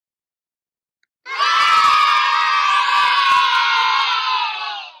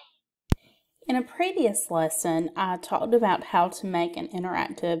In a previous lesson, I talked about how to make an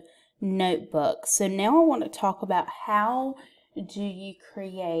interactive notebook. So now I want to talk about how do you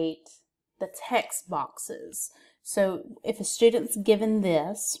create the text boxes. So if a student's given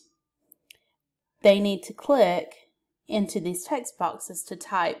this, they need to click into these text boxes to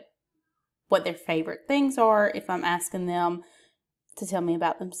type what their favorite things are. If I'm asking them to tell me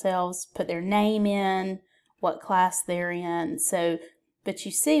about themselves, put their name in, what class they're in. But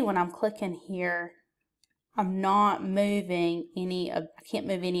you see when I'm clicking here, I'm not moving I can't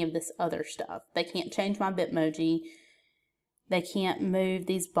move any of this other stuff. They can't change my Bitmoji. They can't move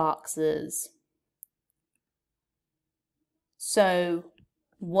these boxes. So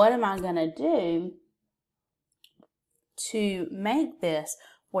what am I going to do to make this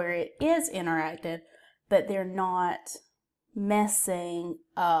where it is interactive, but they're not messing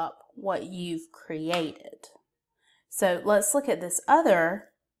up what you've created? So let's look at this other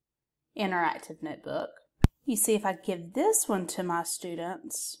interactive notebook. You see if I give this one to my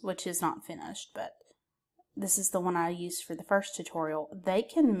students, which is not finished, but this is the one I used for the first tutorial, they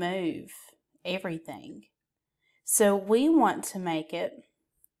can move everything. So we want to make it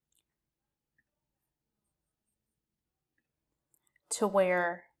to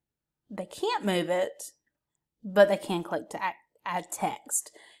where they can't move it, but they can click to add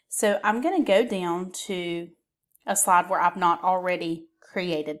text. So I'm going to go down to a slide where I've not already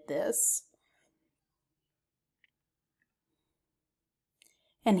created this.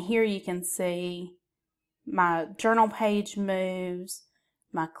 And here you can see my journal page moves,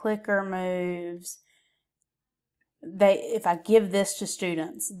 my clicker moves. If I give this to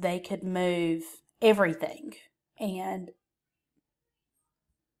students, they could move everything. And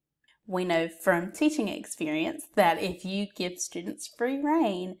we know from teaching experience that if you give students free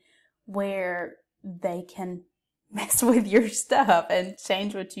rein where they can mess with your stuff and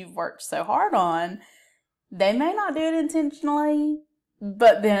change what you've worked so hard on, they may not do it intentionally,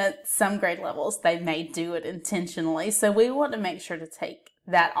 but then at some grade levels they may do it intentionally. So we want to make sure to take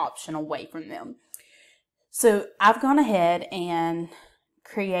that option away from them. So I've gone ahead and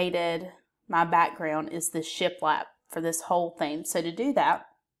created my background is the shiplap for this whole theme. So to do that,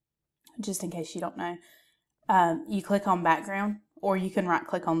 just in case you don't know, you click on background, or you can right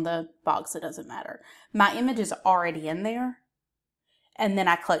click on the box, it doesn't matter. My image is already in there, and then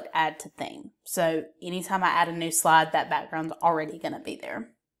I clicked add to theme. So anytime I add a new slide, that background's already going to be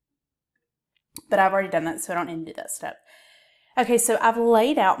there. But I've already done that, so I don't need to do that step. Okay, so I've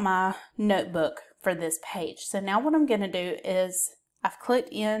laid out my notebook for this page. So now what I'm going to do is I've clicked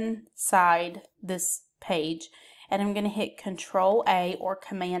inside this page, and I'm going to hit Control A or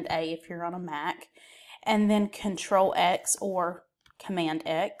Command A if you're on a Mac, and then Control X or Command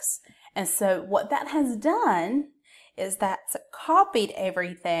X. And so what that has done is that's copied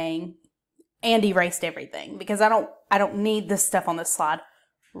everything and erased everything, because I don't need this stuff on this slide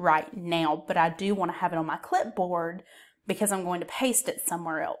right now, but I do want to have it on my clipboard because I'm going to paste it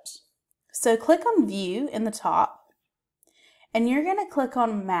somewhere else. So click on View in the top, and you're going to click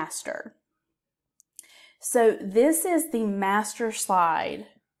on Master. So this is the master slide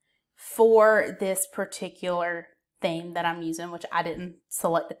for this particular theme that I'm using, which I didn't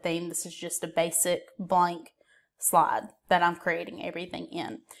select a theme. This is just a basic blank slide that I'm creating everything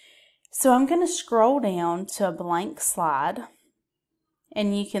in. So I'm going to scroll down to a blank slide,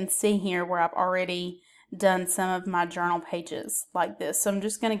 and you can see here where I've already done some of my journal pages like this. So I'm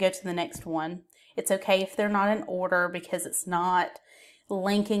just going to go to the next one. It's okay if they're not in order because it's not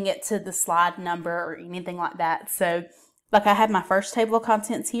linking it to the slide number or anything like that. So like I have my first table of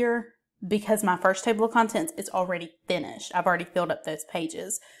contents here because my first table of contents is already finished. I've already filled up those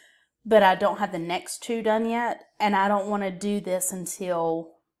pages, but I don't have the next two done yet, and I don't want to do this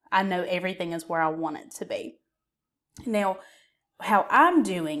until I know everything is where I want it to be. Now, how I'm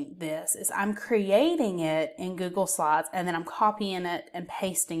doing this is I'm creating it in Google Slides, and then I'm copying it and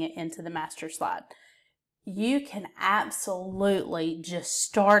pasting it into the master slide. You can absolutely just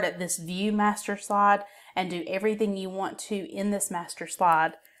start at this View Master Slide and do everything you want to in this master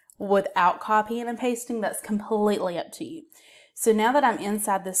slide without copying and pasting. That's completely up to you. So now that I'm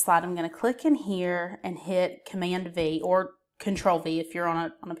inside this slide, I'm going to click in here and hit Command V or Control V if you're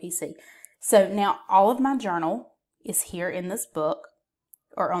on a PC. So now all of my journal is here in this book,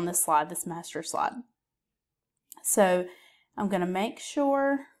 or on this slide, this master slide. So I'm going to make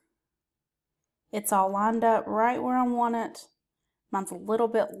sure it's all lined up right where I want it. Mine's a little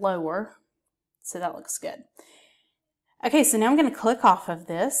bit lower, so that looks good. Okay, so now I'm going to click off of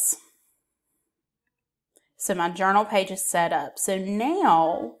this. So my journal page is set up. So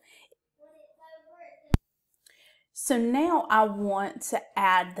So now I want to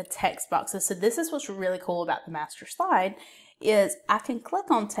add the text boxes. So this is what's really cool about the master slide is I can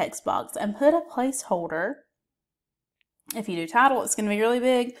click on text box and put a placeholder. If you do title, it's going to be really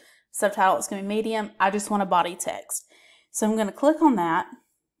big. Subtitle, it's going to be medium. I just want a body text. So I'm going to click on that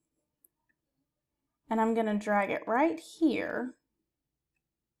and I'm going to drag it right here.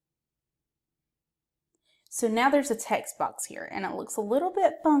 So now there's a text box here and it looks a little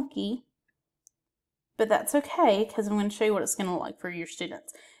bit funky, but that's okay because I'm going to show you what it's going to look like for your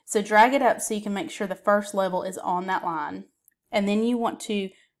students. So drag it up so you can make sure the first level is on that line. And then you want to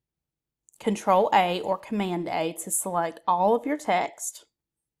Control A or Command A to select all of your text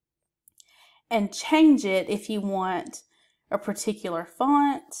and change it if you want a particular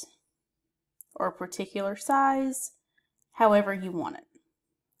font or a particular size, however you want it.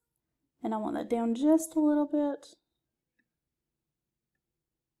 And I want that down just a little bit.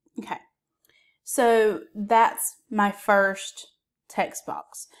 Okay, so that's my first text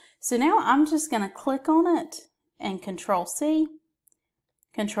box. So now I'm just going to click on it and Control C,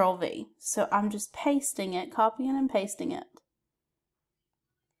 Control V. So I'm just pasting it, copying and pasting it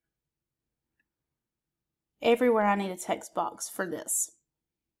everywhere I need a text box for this.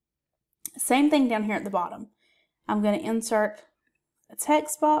 Same thing down here at the bottom. I'm going to insert a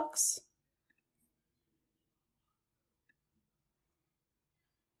text box.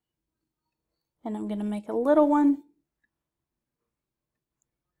 And I'm going to make a little one.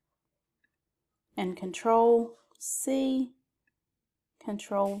 And Control C,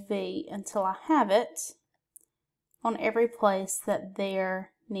 Control V until I have it on every place that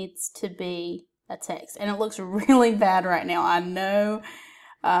there needs to be a text. And it looks really bad right now. I know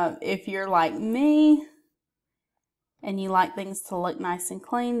if you're like me and you like things to look nice and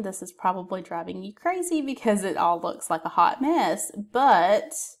clean, this is probably driving you crazy because it all looks like a hot mess.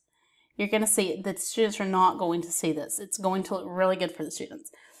 But you're going to see it. The students are not going to see this. It's going to look really good for the students.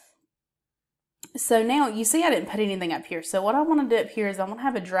 So now you see I didn't put anything up here. So what I want to do up here is I want to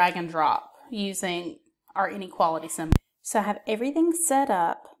have a drag and drop using our inequality symbol. So I have everything set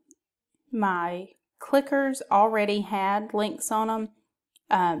up. My clickers already had links on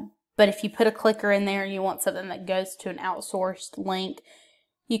them. But if you put a clicker in there and you want something that goes to an outsourced link,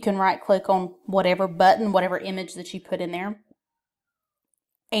 you can right click on whatever button, whatever image that you put in there.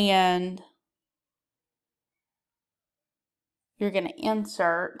 And you're going to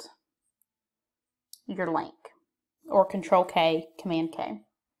insert your link or Control K, Command K.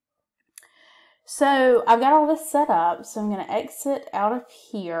 So I've got all this set up, so I'm going to exit out of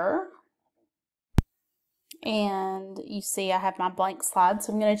here. And you see I have my blank slide,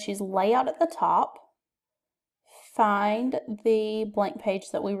 so I'm going to choose Layout at the top. Find the blank page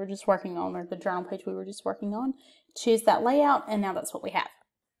that we were just working on, or the journal page we were just working on. Choose that layout, and now that's what we have.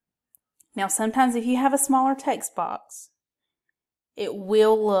 Now sometimes if you have a smaller text box, it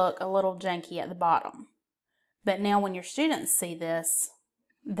will look a little janky at the bottom. But now when your students see this,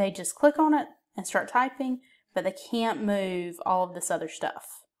 they just click on it and start typing, but they can't move all of this other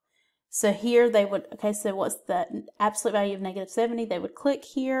stuff. So here they would, okay, so what's the absolute value of -70? They would click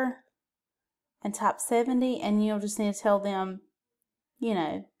here and type 70, and you'll just need to tell them, you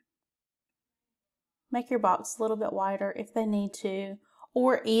know, make your box a little bit wider if they need to,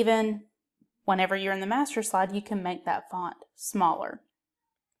 or even whenever you're in the master slide, you can make that font smaller.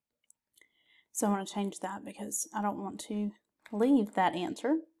 So I want to change that because I don't want to leave that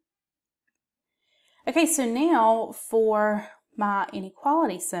answer. Okay, so now for my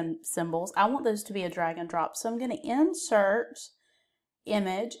inequality symbols, I want those to be a drag and drop. So I'm going to insert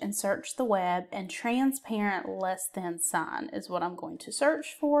image and search the web, and transparent less than sign is what I'm going to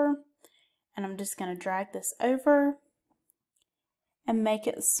search for. And I'm just going to drag this over and make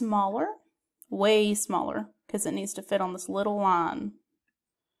it smaller, way smaller, because it needs to fit on this little line.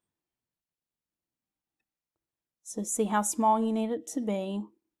 So see how small you need it to be.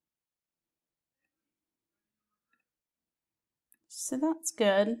 So that's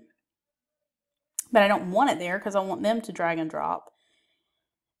good. But I don't want it there because I want them to drag and drop.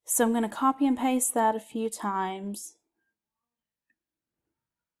 So I'm going to copy and paste that a few times.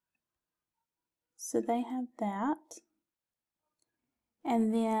 So they have that.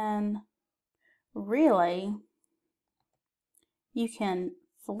 And then really, you can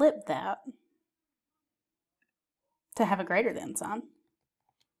flip that to have a greater than sign.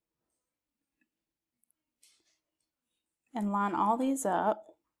 And line all these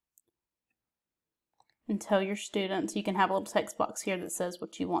up and tell your students, you can have a little text box here that says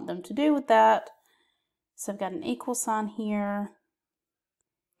what you want them to do with that. So I've got an equal sign here.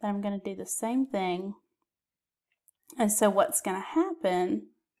 Then I'm going to do the same thing. And so what's going to happen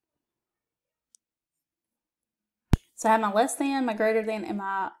So I have my less than, my greater than, and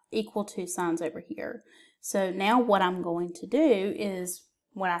my equal to signs over here. So now what I'm going to do is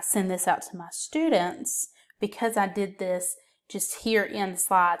when I send this out to my students, because I did this just here in the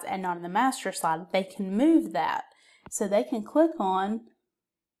slides and not in the master slide, they can move that. So they can click on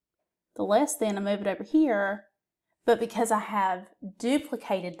the less than and move it over here, but because I have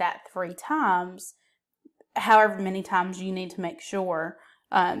duplicated that 3 times, however many times you need to make sure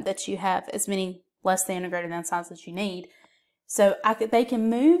that you have as many less than or greater than signs as you need. So they can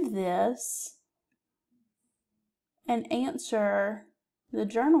move this and answer the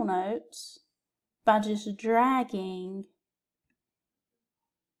journal notes by just dragging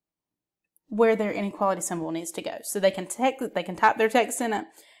where their inequality symbol needs to go. So they can type their text in it.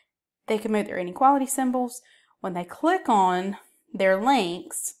 They can move their inequality symbols. When they click on their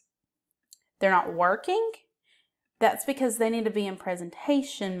links, they're not working. That's because they need to be in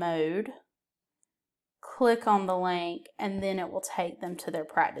presentation mode. Click on the link, and then it will take them to their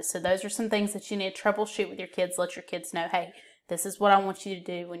practice. So those are some things that you need to troubleshoot with your kids. Let your kids know, hey, this is what I want you to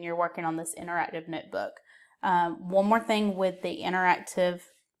do when you're working on this interactive notebook. One more thing with the interactive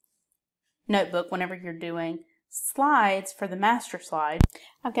notebook, whenever you're doing slides for the master slide,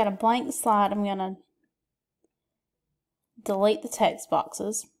 I've got a blank slide. I'm going to delete the text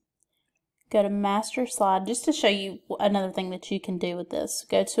boxes. Go to master slide just to show you another thing that you can do with this.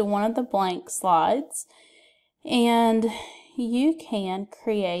 Go to one of the blank slides and you can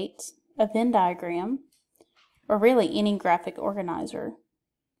create a Venn diagram, or really any graphic organizer.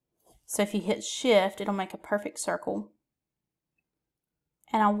 So if you hit shift, it'll make a perfect circle.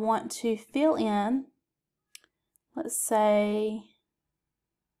 And I want to fill in, let's say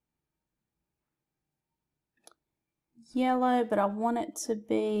yellow, but I want it to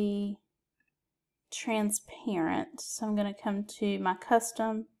be transparent. So I'm going to come to my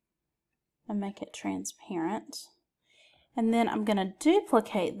custom and make it transparent. And then I'm going to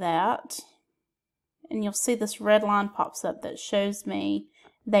duplicate that, and you'll see this red line pops up that shows me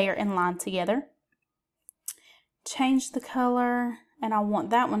they are in line together. Change the color, and I want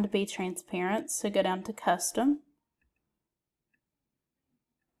that one to be transparent, so go down to custom,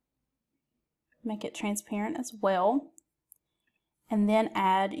 make it transparent as well, and then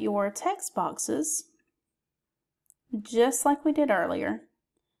add your text boxes just like we did earlier.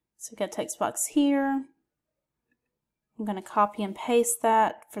 So we've got a text box here. I'm going to copy and paste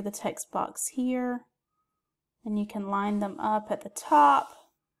that for the text box here, and you can line them up at the top.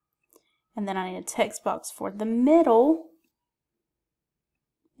 And then I need a text box for the middle,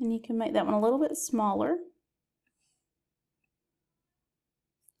 and you can make that one a little bit smaller.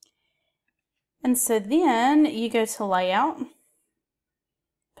 And so then you go to layout,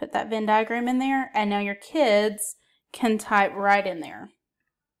 put that Venn diagram in there, and now your kids can type right in there.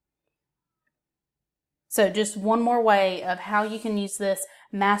 So just one more way of how you can use this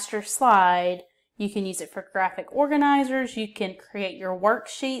master slide. You can use it for graphic organizers. You can create your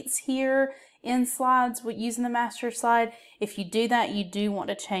worksheets here in slides using the master slide. If you do that, you do want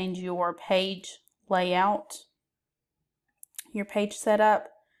to change your page layout, your page setup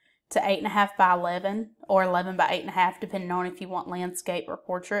to 8.5 by 11 or 11 by 8.5, depending on if you want landscape or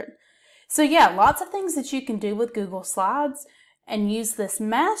portrait. So yeah, lots of things that you can do with Google Slides, and use this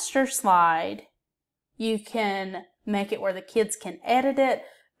master slide. You can make it where the kids can edit it,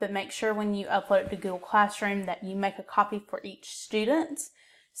 but make sure when you upload it to Google Classroom that you make a copy for each student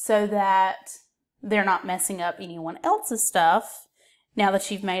so that they're not messing up anyone else's stuff. Now that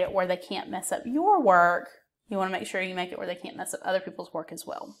you've made it where they can't mess up your work, you want to make sure you make it where they can't mess up other people's work as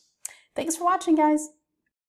well. Thanks for watching, guys.